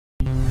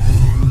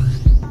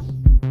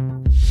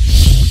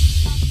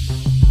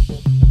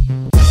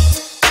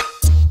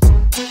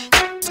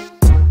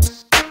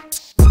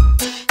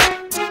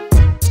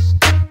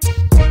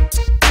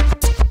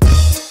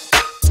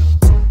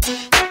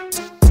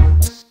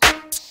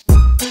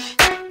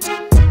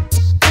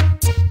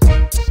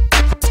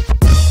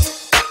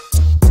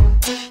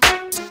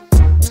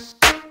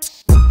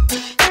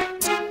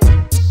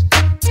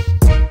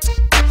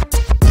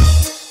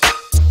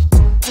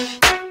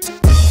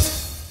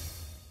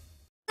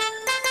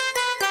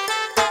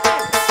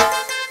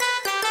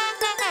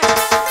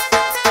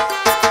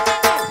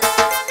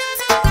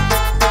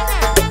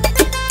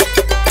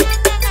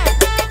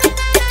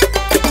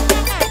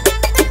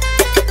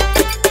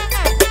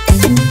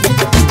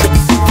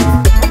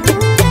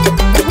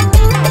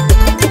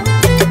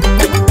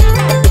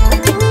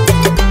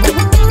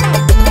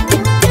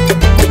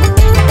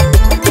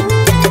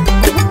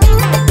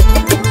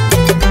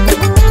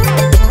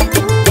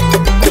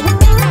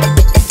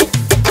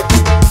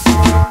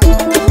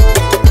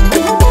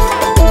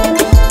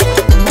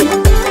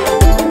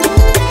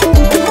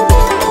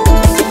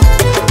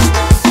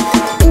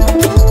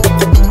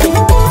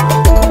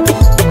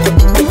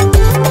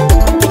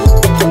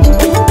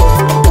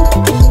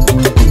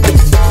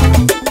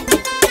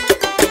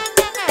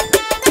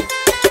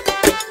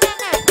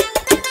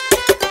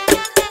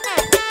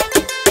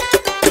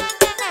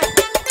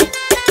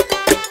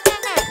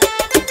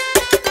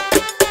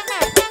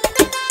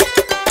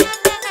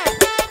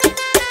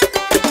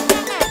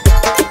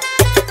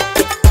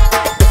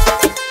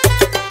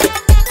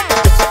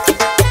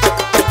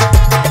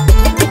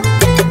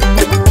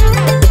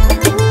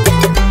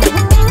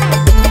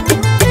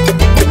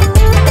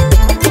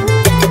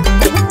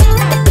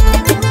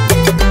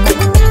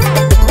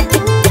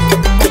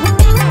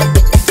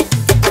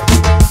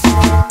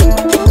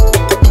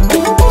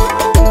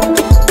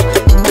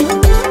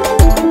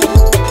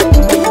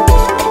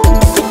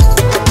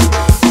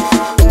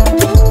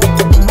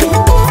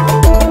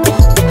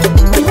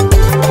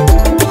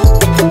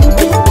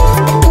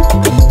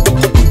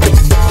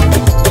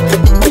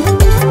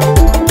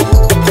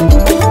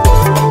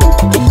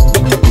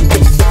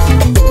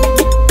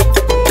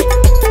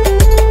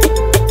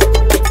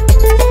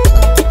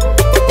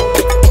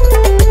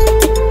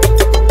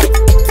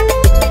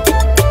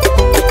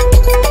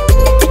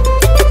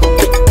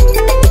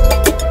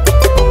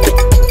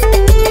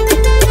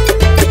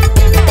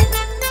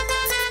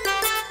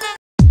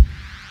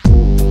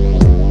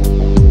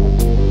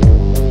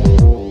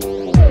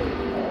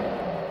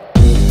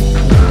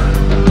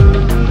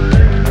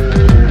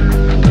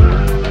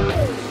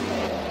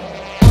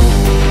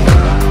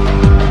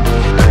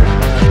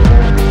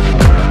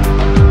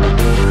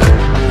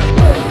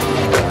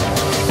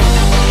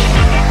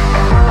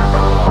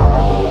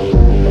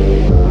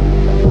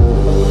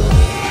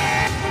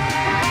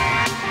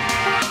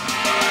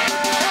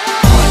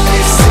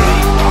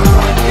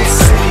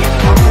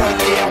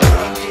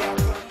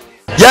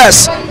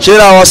Yes,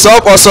 Shida, what's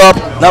up, what's up?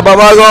 Now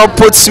Baba God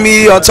puts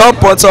me on top,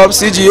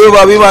 CG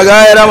over, be my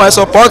guy, and my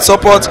support. So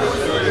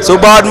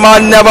bad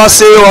man never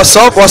say what's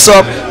up, what's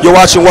up. You're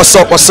watching What's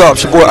Up, what's up?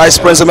 It's your boy Ice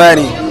Prince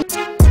Manny.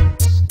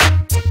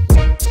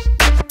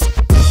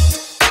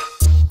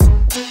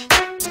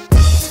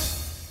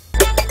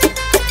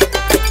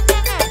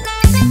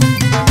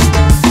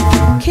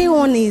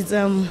 K1 is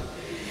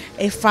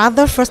a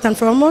father first and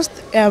foremost,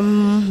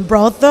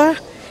 brother,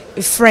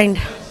 a friend.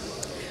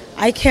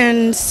 I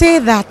can say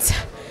that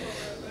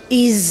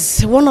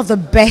he's one of the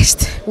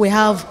best we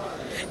have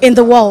in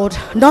the world,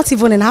 not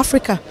even in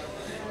Africa,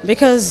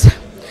 because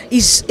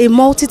he's a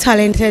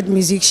multi-talented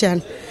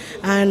musician,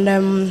 and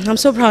I'm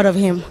so proud of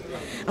him.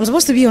 I'm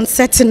supposed to be on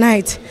set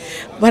tonight,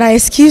 but I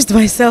excused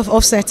myself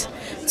off set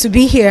to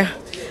be here.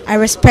 I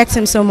respect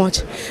him so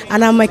much,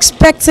 and I'm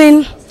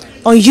expecting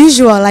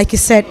unusual, like he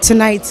said,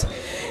 tonight.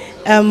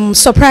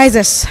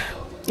 Surprises,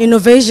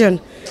 innovation,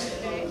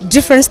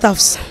 different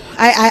stuffs.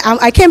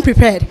 I came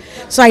prepared,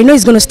 so I know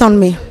he's going to stun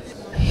me.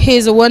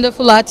 He's a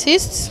wonderful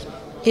artist.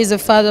 He's a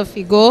father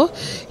figure.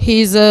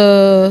 He's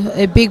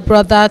a big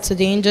brother to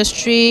the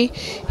industry.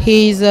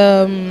 He's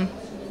a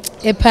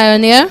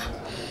pioneer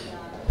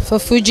for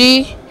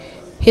Fuji.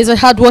 He's a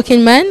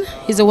hardworking man.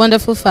 He's a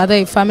wonderful father,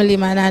 a family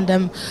man,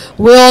 and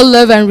we all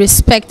love and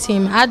respect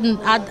him. I'd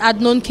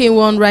known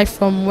K1 right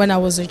from when I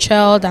was a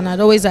child, and I'd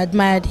always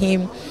admired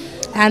him.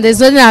 And there's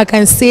nothing I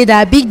can say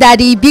that Big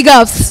Daddy, big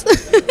ups.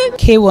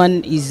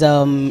 K1 is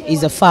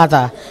a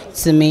father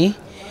to me.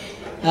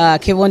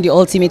 K1, the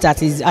ultimate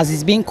artist, as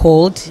he's being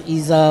called,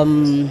 he's a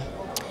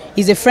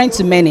friend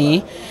to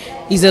many.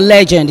 He's a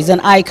legend. He's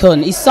an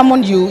icon. He's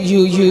someone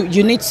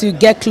you need to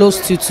get close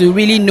to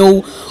really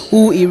know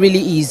who he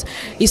really is.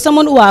 He's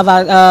someone who have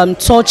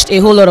touched a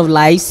whole lot of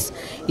lives.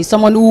 He's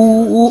someone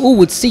who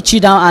would sit you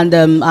down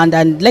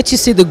and let you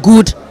see the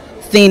good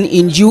thing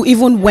in you,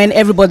 even when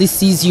everybody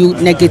sees you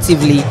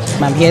negatively.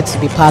 I'm here to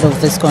be part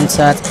of this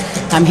concert.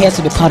 I'm here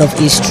to be part of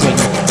history.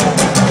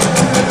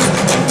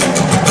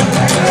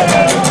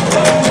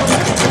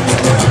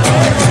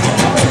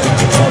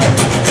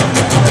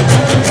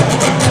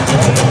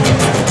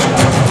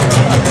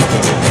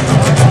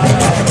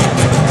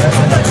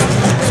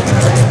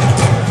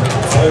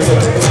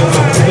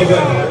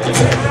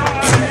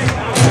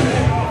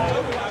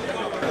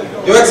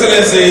 Your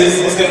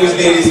Excellencies, distinguished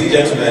ladies and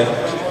gentlemen,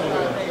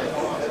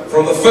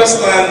 from the first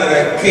time that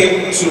I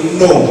came to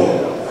know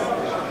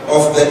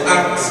of the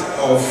act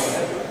of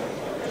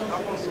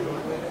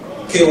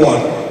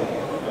K1,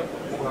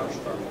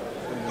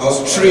 I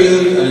was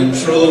thrilled and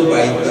enthralled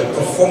by the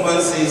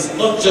performances,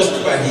 not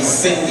just by his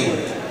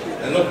singing,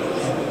 and not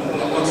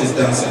his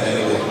dancing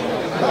anyway.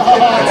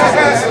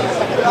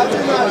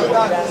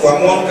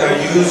 One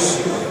can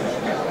use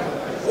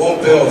one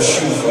pair of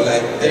shoes for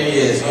like 10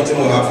 years, nothing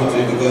will happen to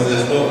it because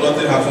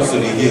nothing happens to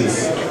the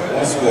heels.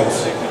 One spot.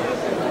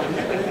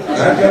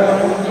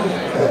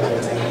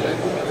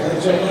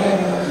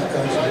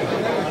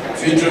 If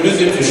you introduce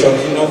him to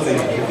Shoki, nothing.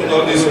 You put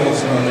all these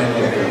ones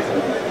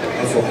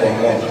and for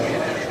one.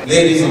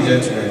 Ladies and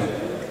gentlemen,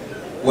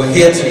 we're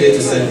here today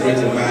to celebrate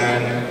a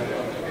man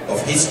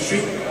of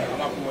history,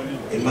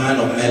 a man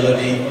of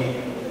melody,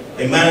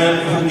 a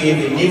man who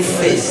gave a new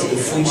face to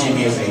Fuji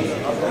music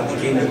and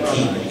became the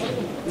king.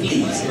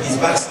 Please, he's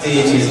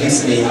backstage, he's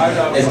listening.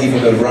 Let's give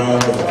him a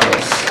round of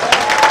applause.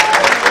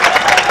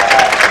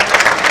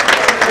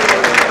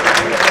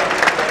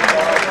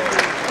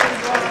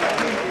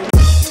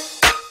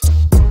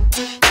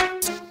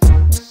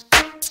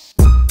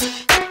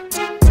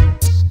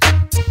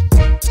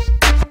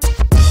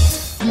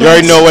 You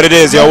already know what it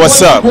is, yo.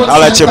 What's up? I'll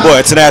let your boy,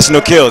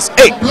 International Kills.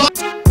 Hey!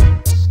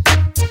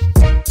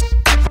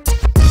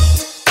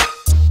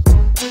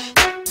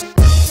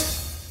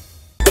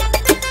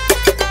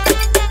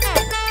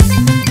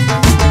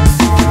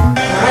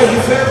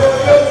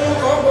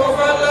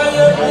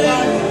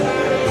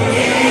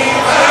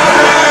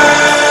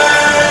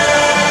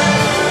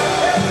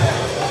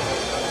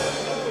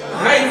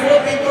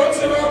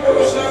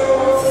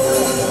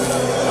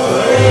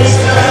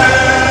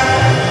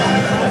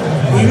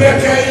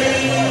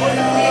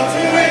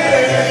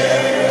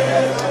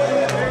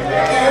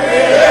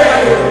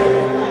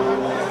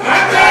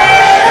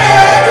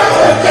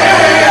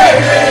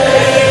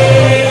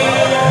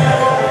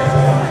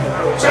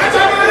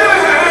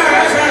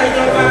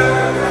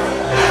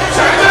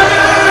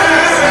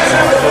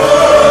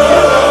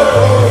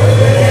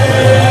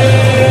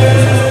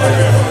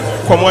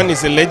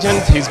 Is a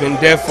legend. He's been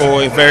there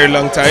for a very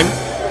long time.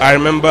 I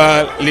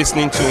remember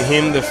listening to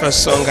him. The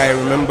first song I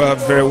remember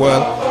very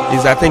well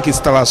is, I think it's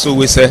Talasu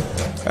Wise.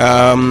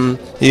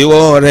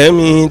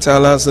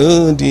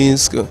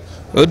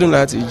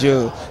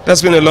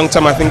 That's been a long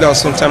time. I think that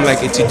was sometime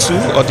like 82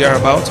 or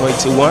thereabout, or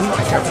 81.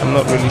 I'm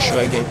not really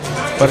sure again.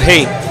 But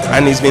hey,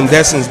 and he's been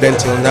there since then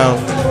till now.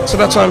 So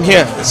that's why I'm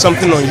here. It's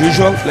something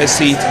unusual. Let's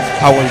see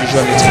how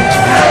unusual it is.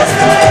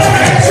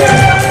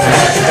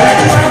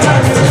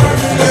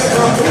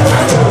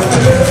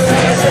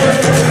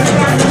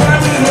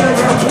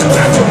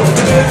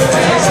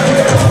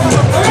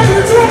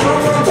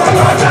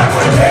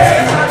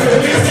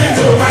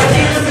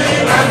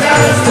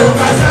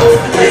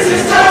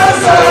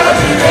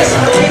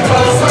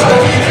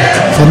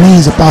 for me,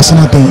 it's a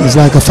personal thing. It's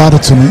like a father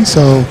to me.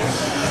 So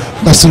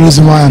that's the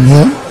reason why I'm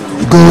here.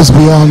 It goes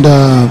beyond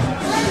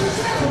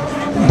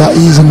that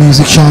he's a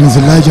musician, he's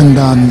a legend,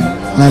 and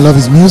I love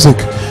his music.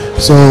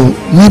 So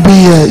maybe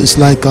it's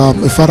like a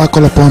father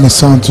call upon his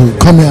son to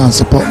come here and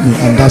support me,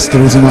 and that's the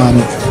reason why I'm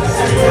here.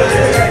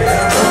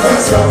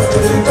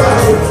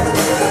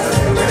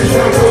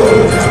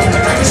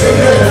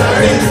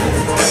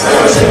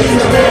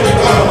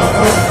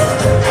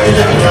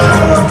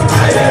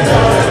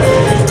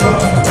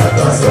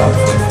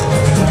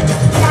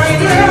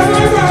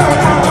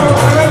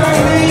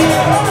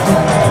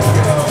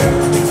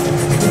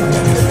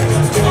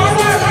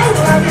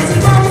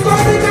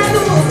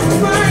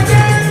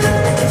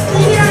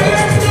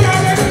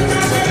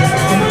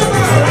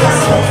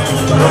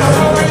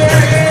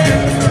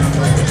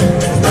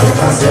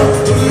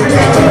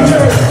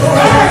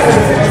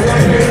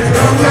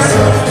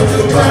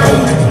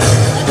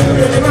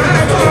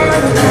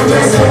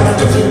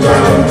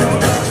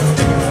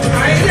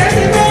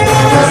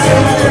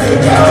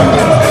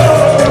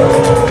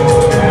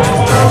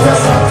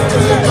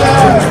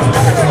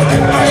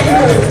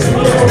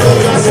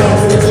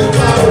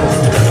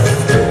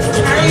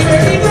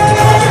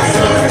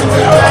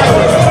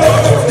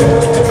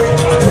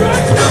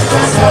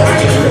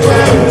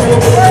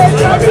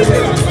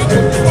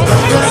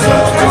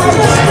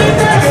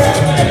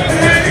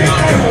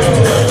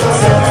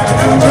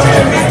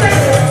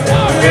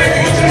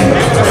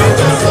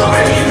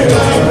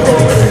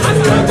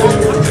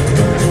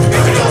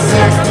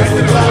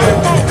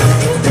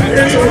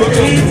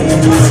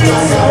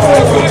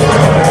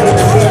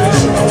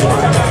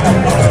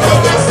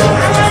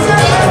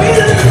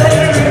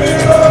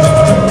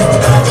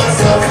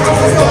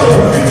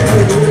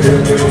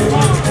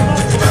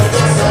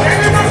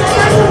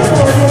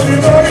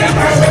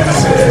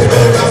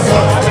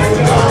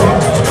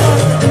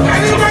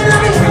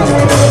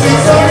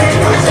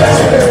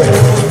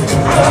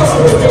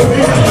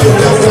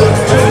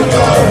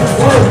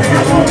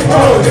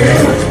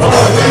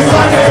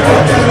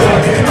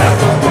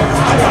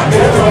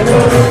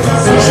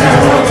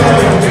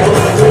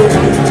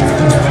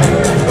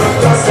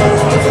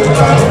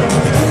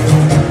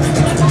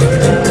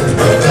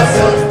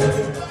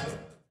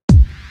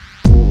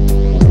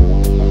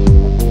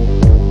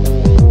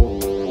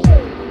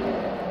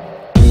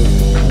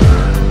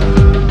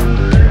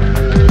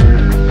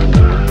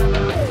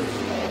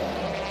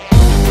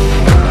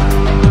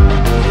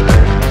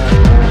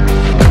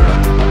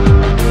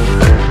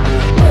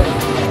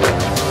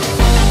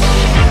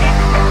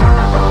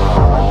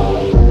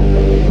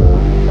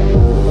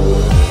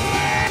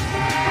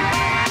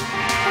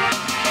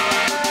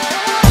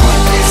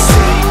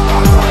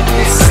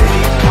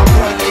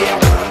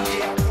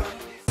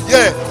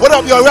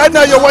 Right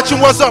now you're watching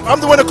What's Up. I'm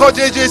the one that called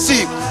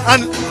JJC.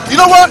 And you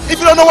know what? If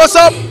you don't know What's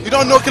Up, you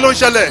don't know Kilon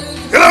Chalet.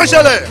 Kilon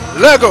Chalet,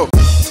 Lego.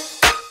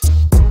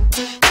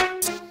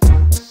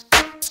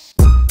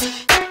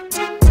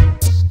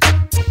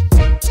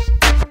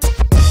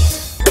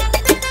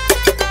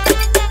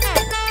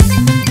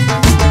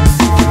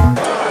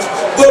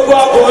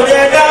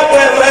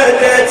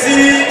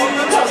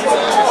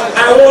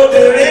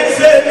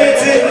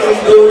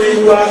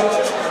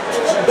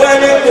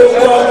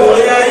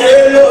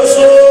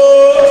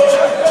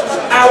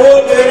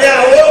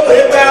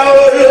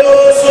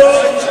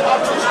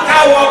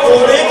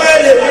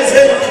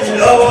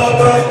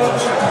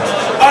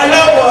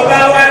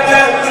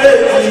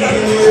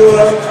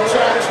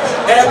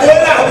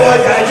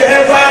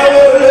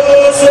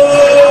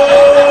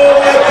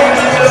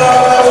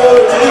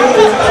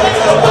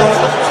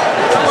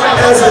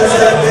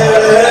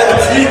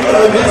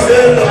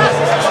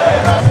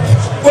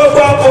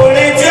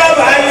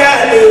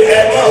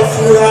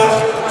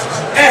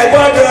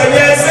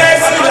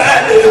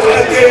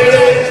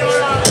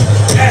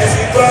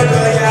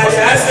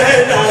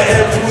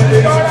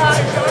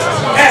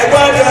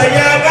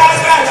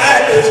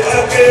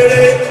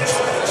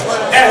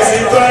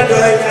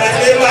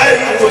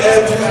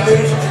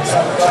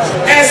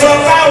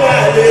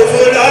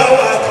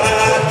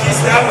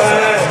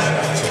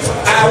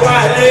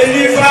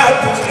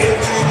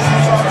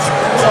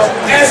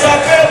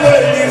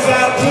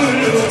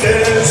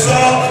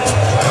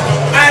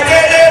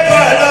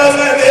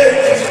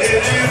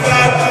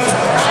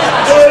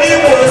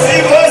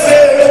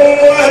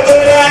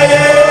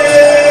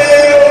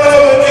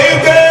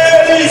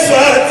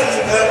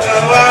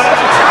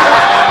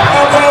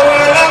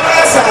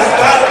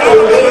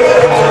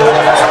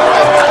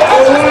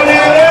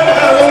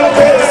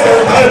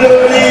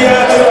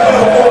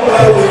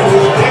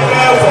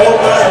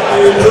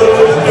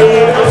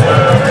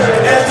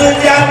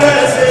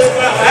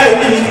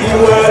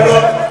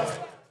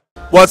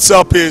 What's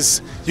up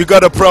is, you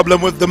got a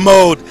problem with the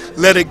mode,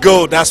 let it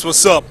go, that's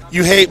what's up.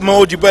 You hate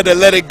mode, you better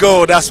let it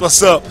go, that's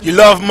what's up. You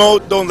love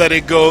mode, don't let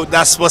it go,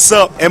 that's what's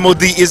up.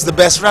 MOD is the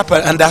best rapper,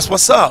 and that's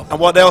what's up. And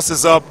what else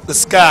is up? The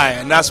sky,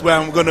 and that's where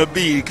I'm gonna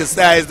be, because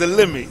sky is the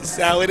limit.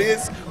 See how it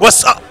is?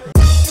 What's up?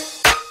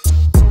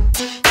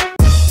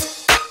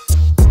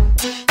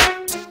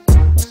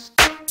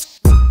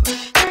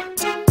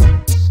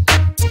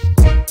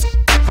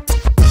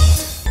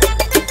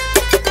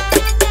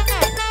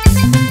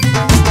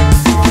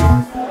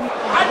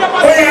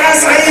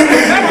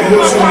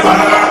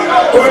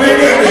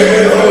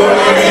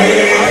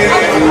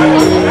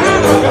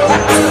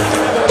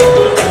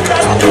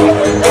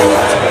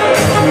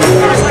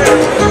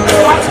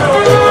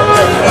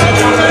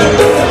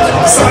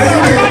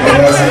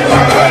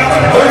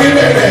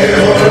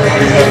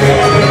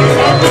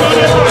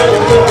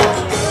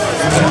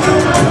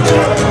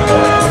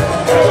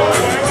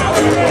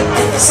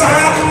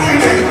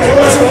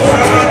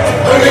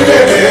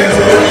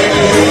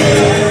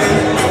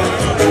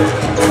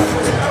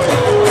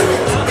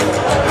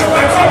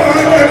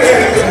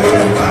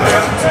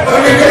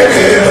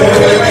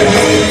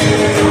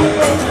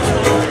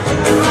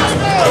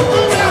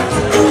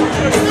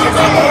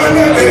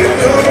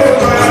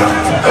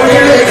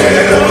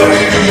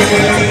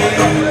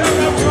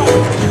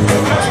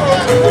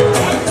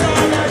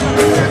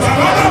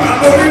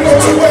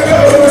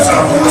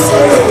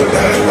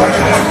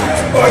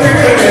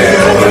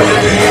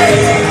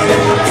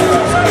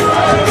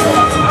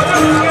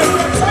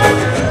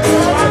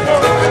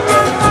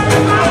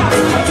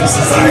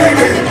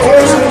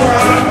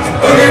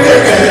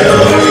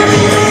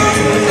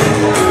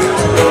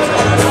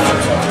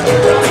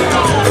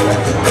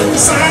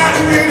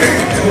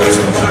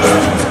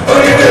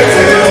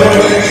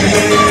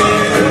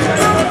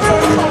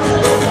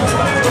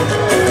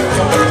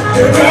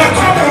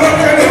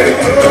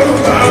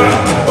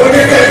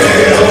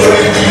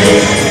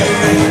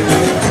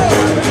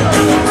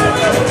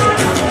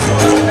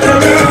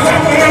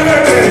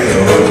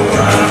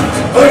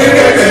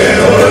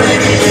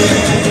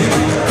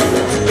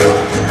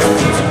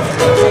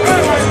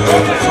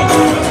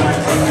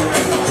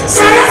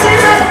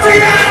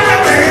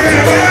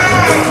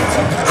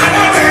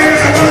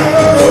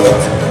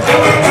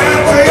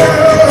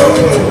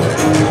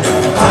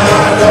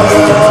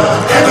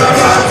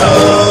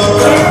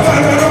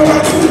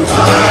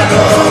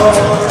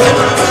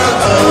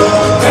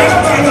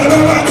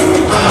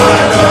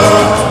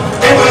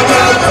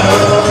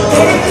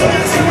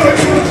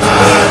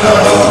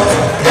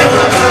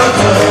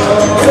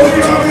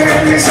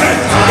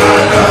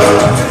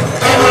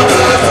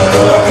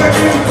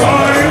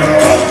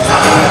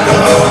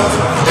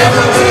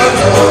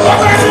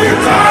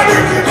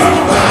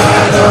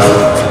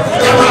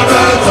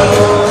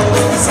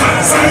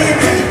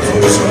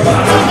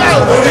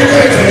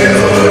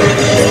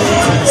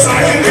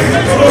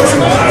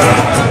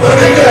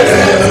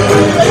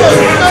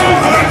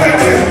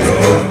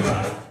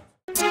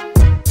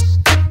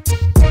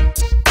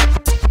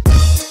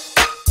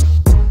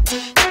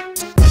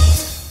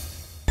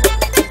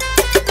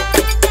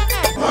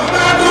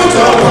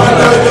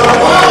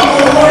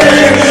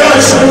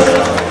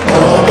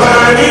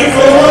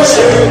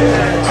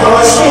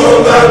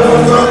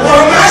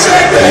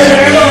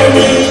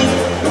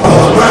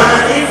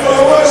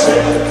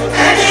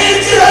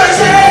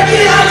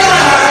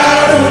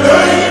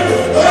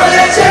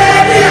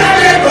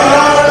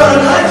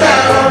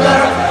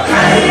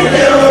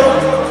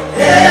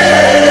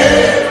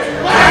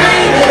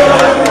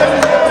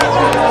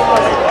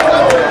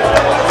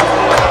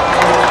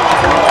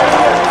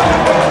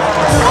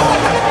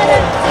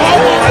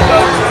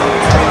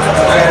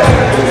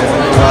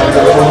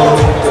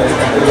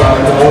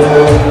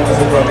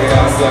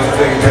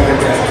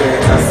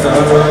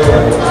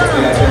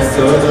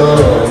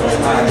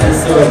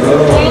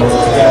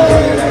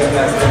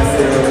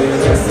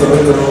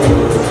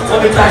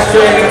 Mami tá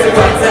cheia de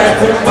bater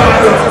com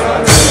barro.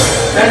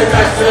 Ele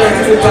tá cheio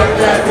de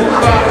bater com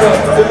barro.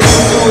 O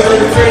mundo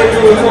do tempo,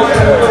 o mundo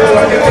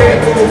do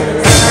tempo.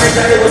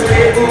 Ainda eu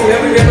tempo, eu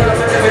me lembro da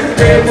manhã do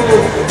tempo.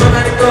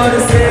 Mama de todo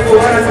tempo,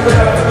 hora de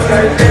toda a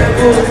ficar em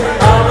tempo.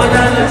 Alma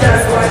da noite, a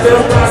sua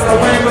dor passa,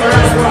 mãe por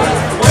a sua.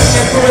 Mãe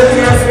que cura de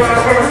a sua,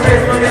 por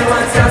vocês, mãe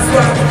levante a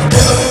sua.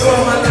 Eu tô com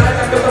uma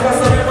lata, que eu tô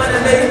passando, me manda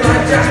nem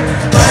bate.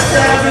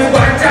 Bate, me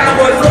bate,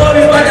 botou,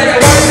 me bate, eu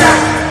bate.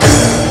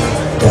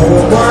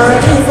 Oh,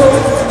 wonderful,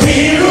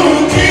 viru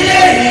que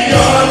ele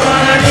ama,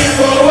 nem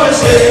for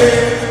você.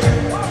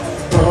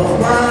 Oh,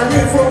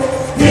 wonderful,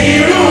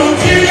 viru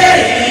que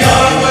ele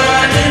ama,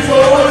 nem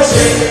for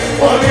você.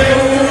 O meu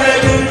é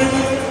duro,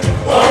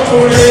 o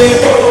mulher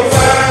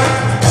fofa.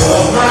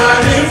 Oh,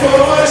 nem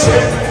for você.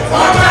 O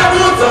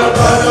mabuto,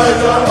 o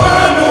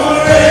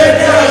mulher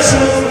de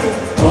azul.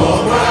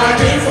 Oh,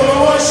 nem for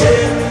você.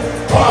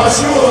 O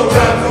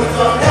chuva,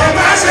 é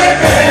mais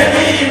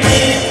bem em mim.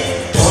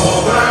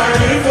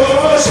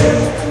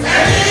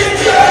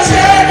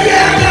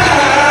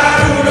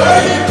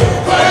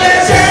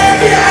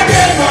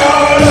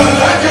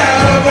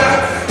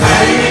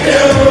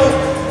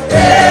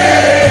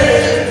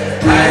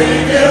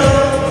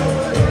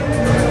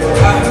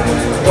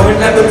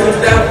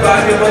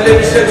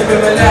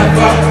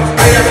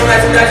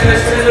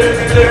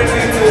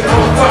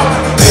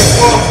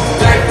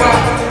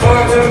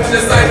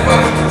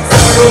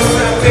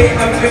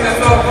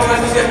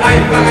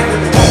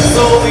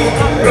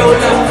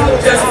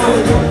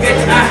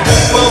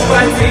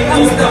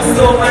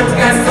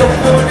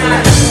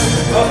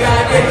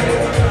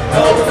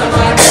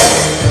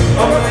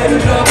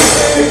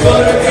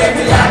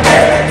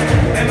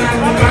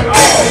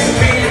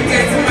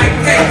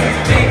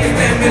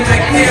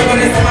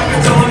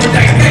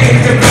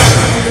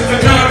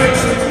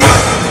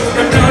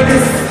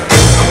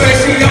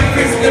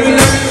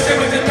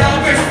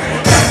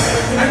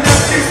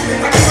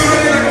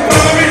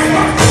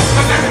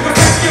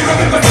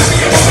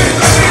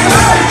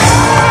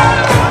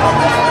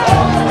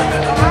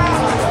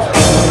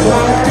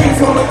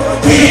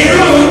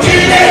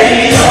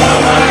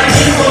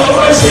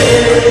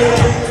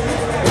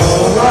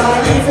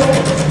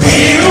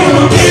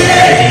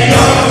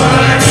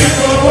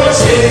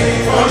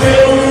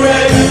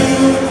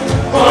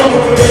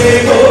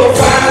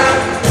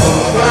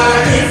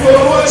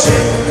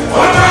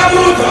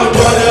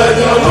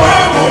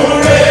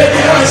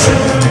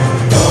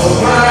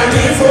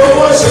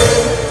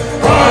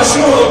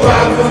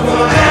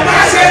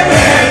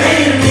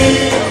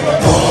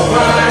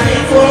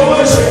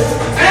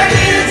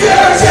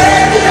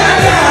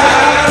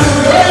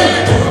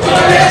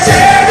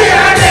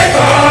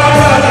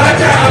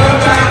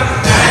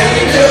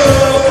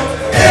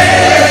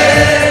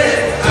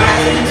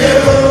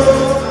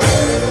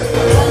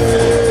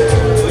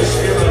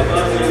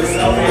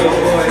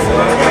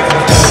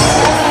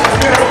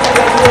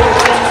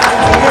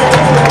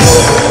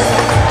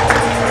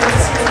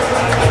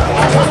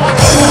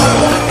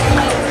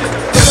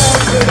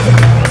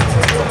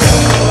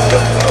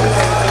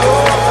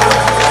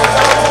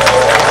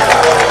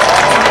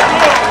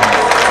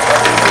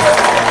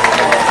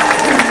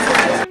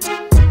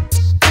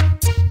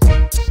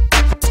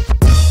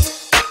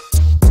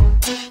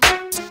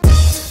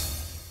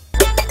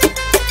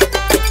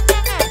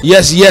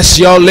 Yes,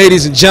 y'all,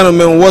 ladies and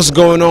gentlemen, what's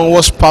going on?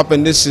 What's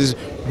poppin'? This is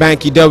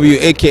Banky W,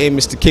 aka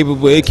Mr.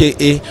 Capable,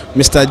 aka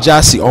Mr.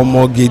 Jassy, or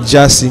Mortgage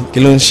Jassy.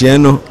 Kilon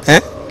Shieno,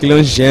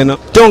 Kilon Shieno.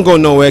 Don't go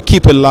nowhere,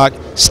 keep it locked,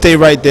 stay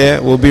right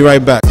there, we'll be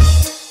right back.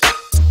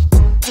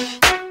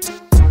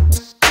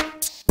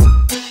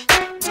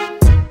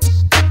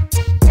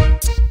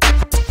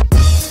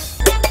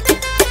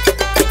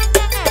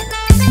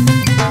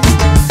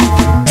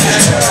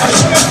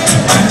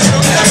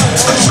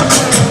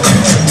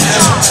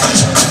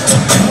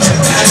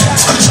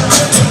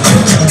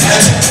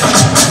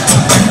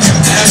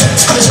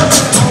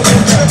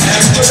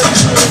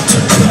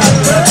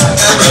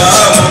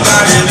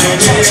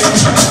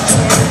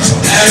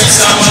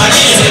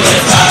 Somebody in the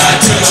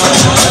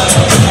bathroom.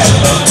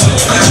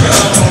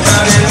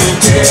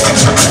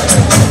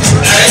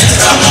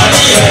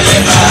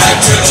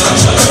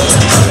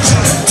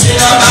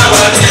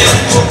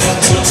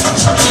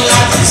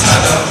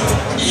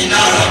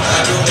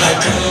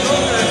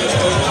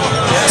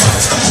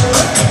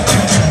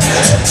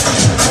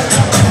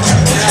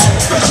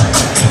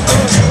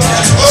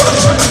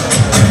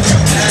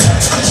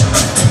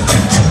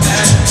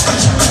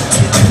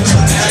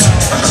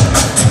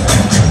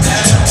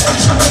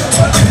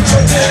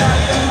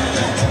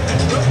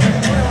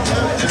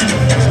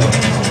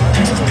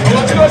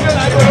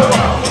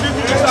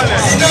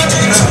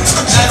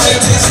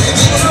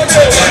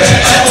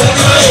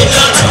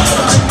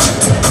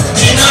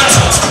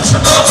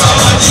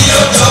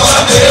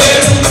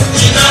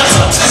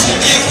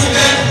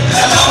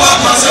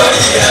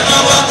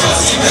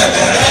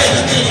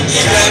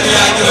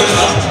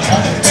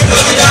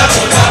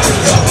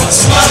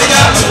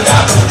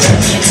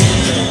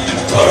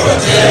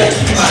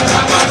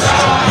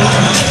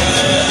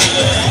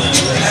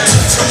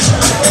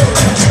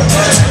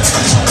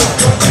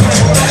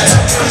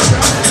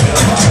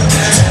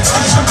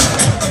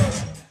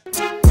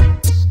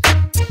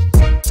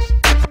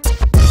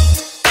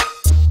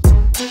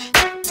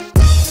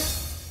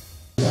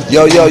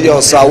 Yo,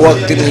 so I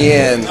walked in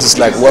here and just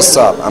like, what's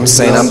up? I'm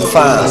saying, I'm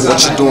fine.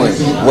 What you doing?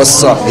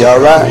 What's up? You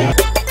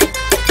alright?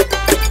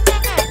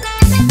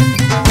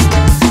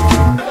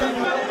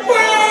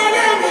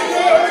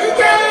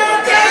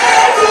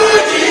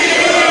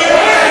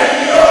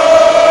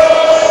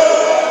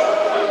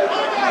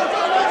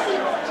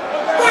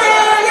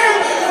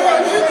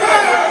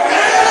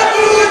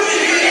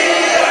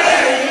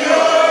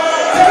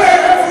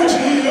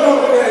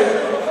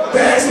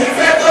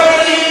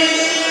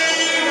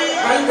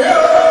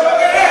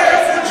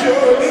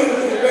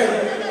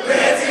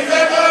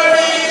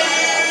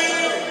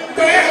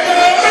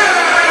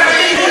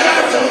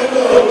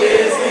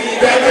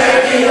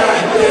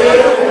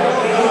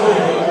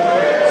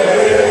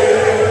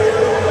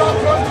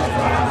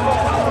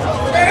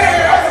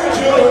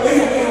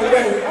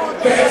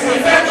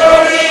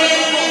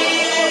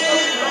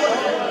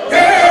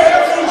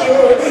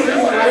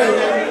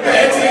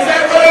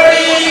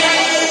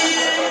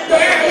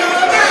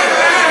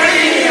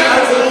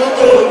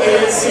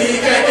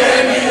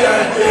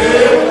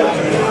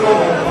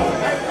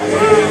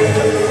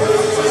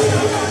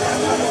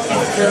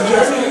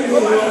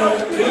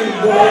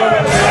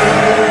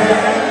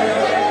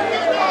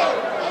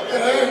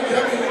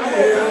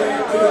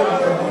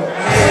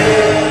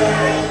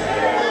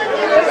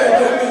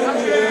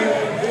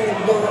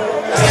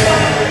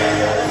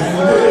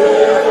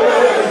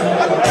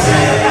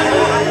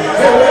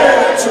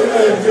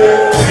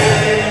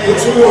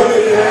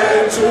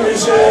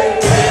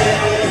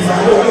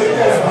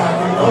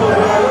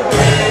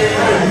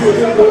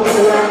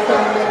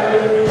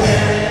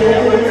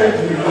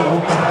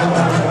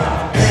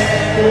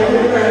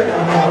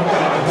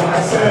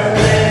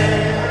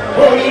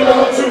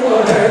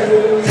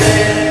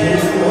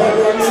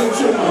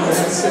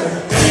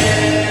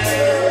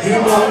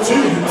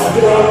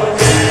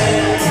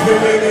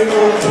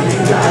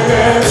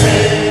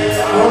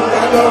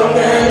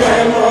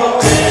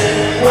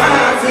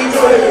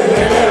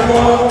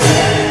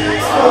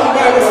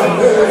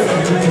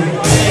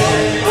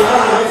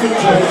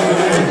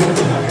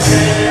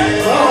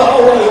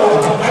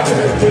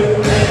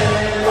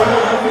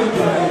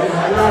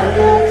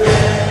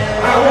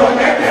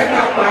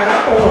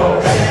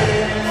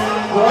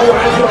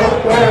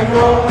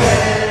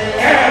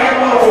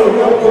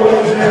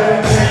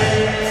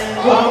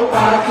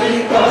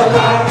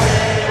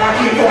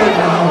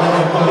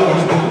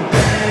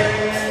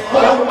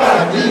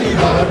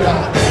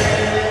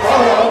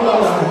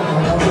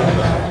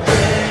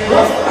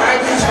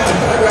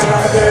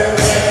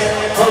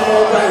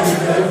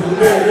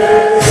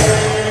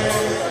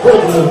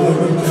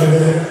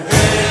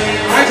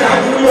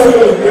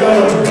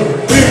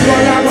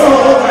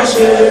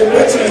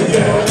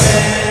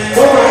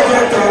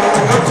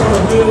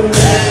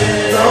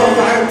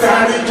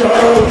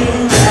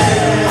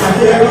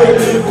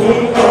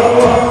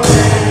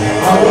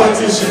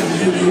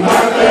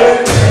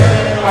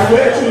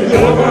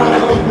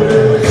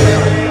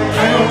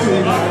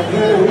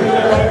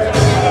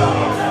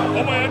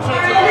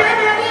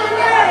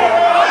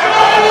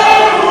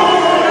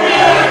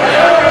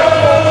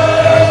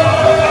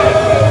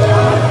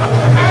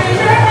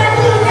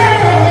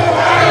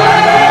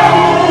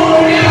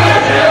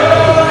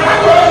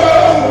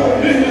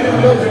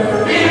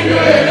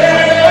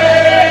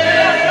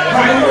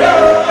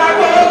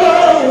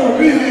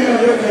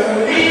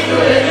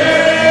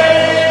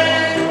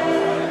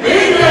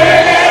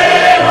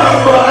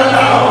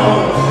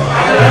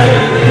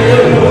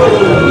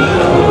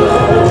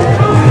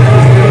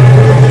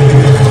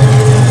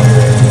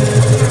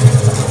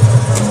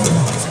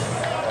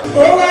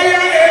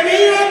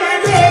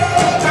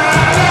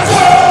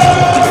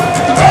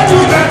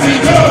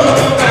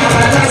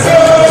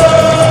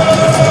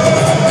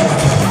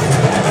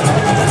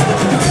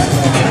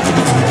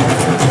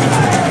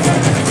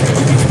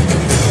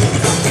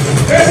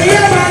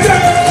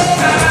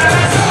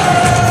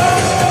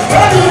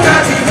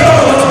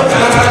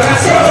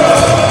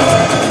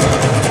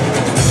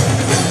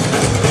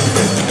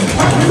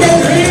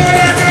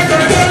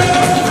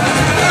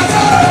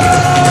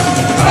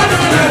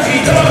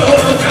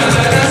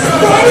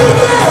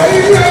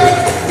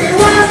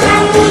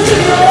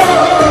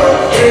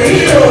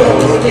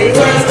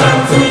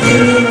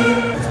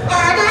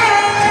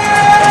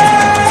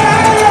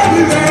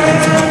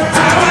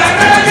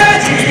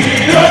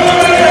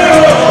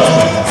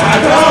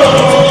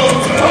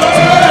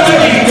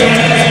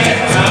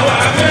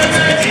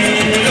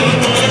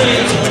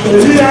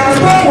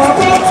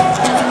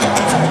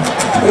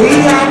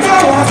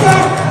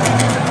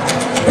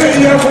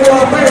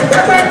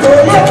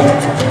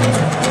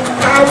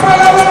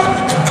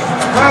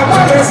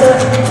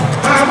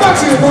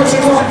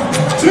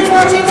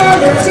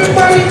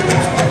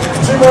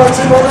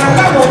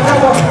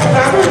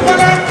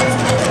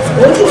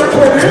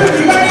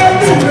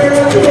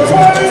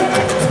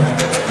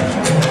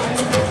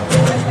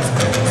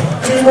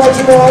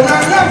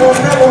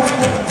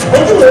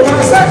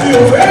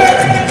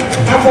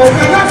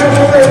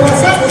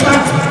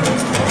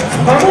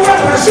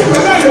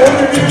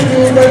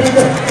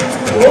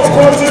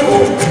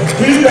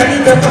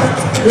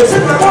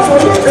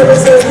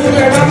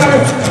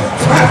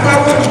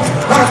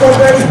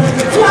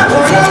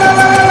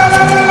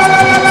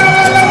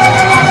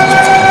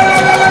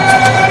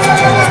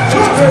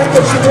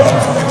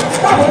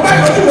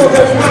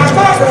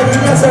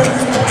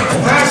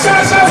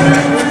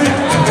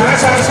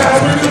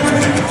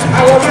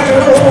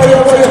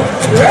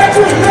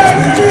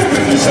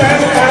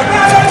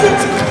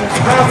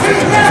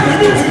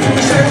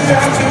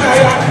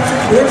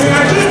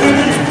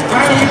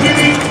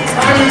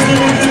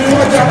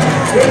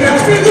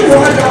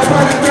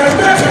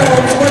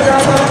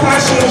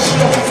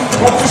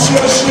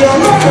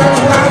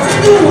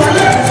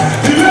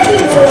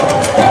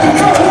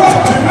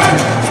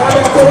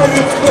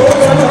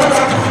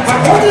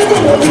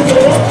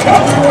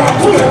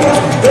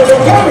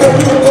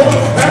 I'm